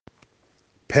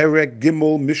Perek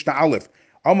Gimel Mishnah Aleph.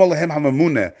 Amar Lehem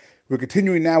HaMamuneh. We're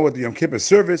continuing now with the Yom Kippur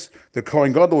service. The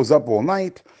Kohen Gadol was up all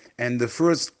night, and the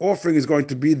first offering is going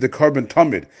to be the carbon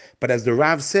tamid. But as the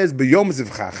Rav says, b'yom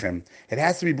zivchachem, it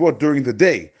has to be brought during the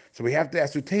day. So we have to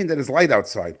ascertain that it's light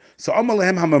outside. So Amar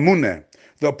Lehem HaMamuneh,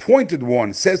 the appointed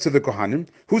one, says to the Kohanim,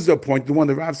 who's the appointed one?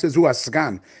 The Rav says, who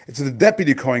Asgan? It's the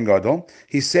deputy Kohen Gadol.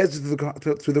 He says to the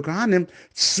Kohanim,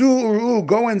 Tzu,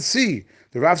 go and see.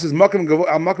 The Rav says, Makam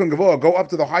Gavoa, go up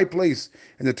to the high place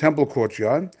in the temple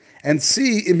courtyard and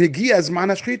see if the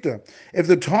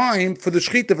time for the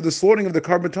shchita, for the slaughtering of the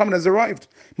carbon tamid has arrived,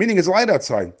 meaning it's light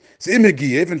outside. So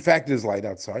if in fact it is light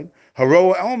outside,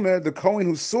 Haroa Elmer, the Kohen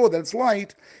who saw that it's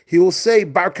light, he will say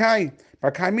Barkai.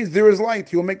 Barkai means there is light.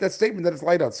 He will make that statement that it's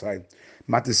light outside.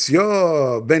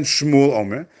 Matisya ben Shmuel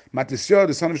Omer. Matisya,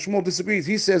 the son of Shmuel, disagrees.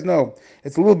 He says no,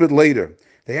 it's a little bit later.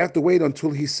 They have to wait until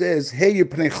he says, Hey,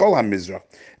 Pnei Chol HaMizrach.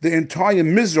 The entire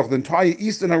Mizrach, the entire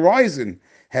eastern horizon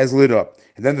has lit up.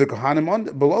 And then the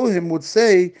Kohanim below him would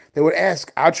say, they would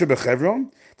ask, Acha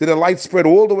b'Chevron? Did the light spread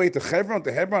all the way to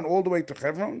Hebron, all the way to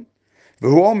Hebron?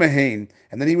 And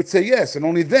then he would say yes, and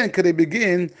only then could they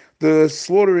begin the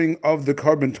slaughtering of the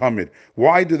carbon tamid.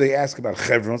 Why do they ask about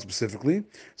Hebron specifically?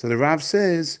 So the Rav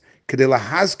says, in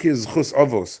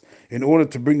order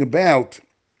to bring about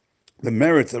the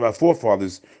merits of our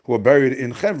forefathers who are buried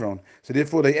in Hebron. So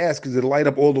therefore they ask, is it light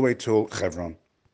up all the way to Hebron?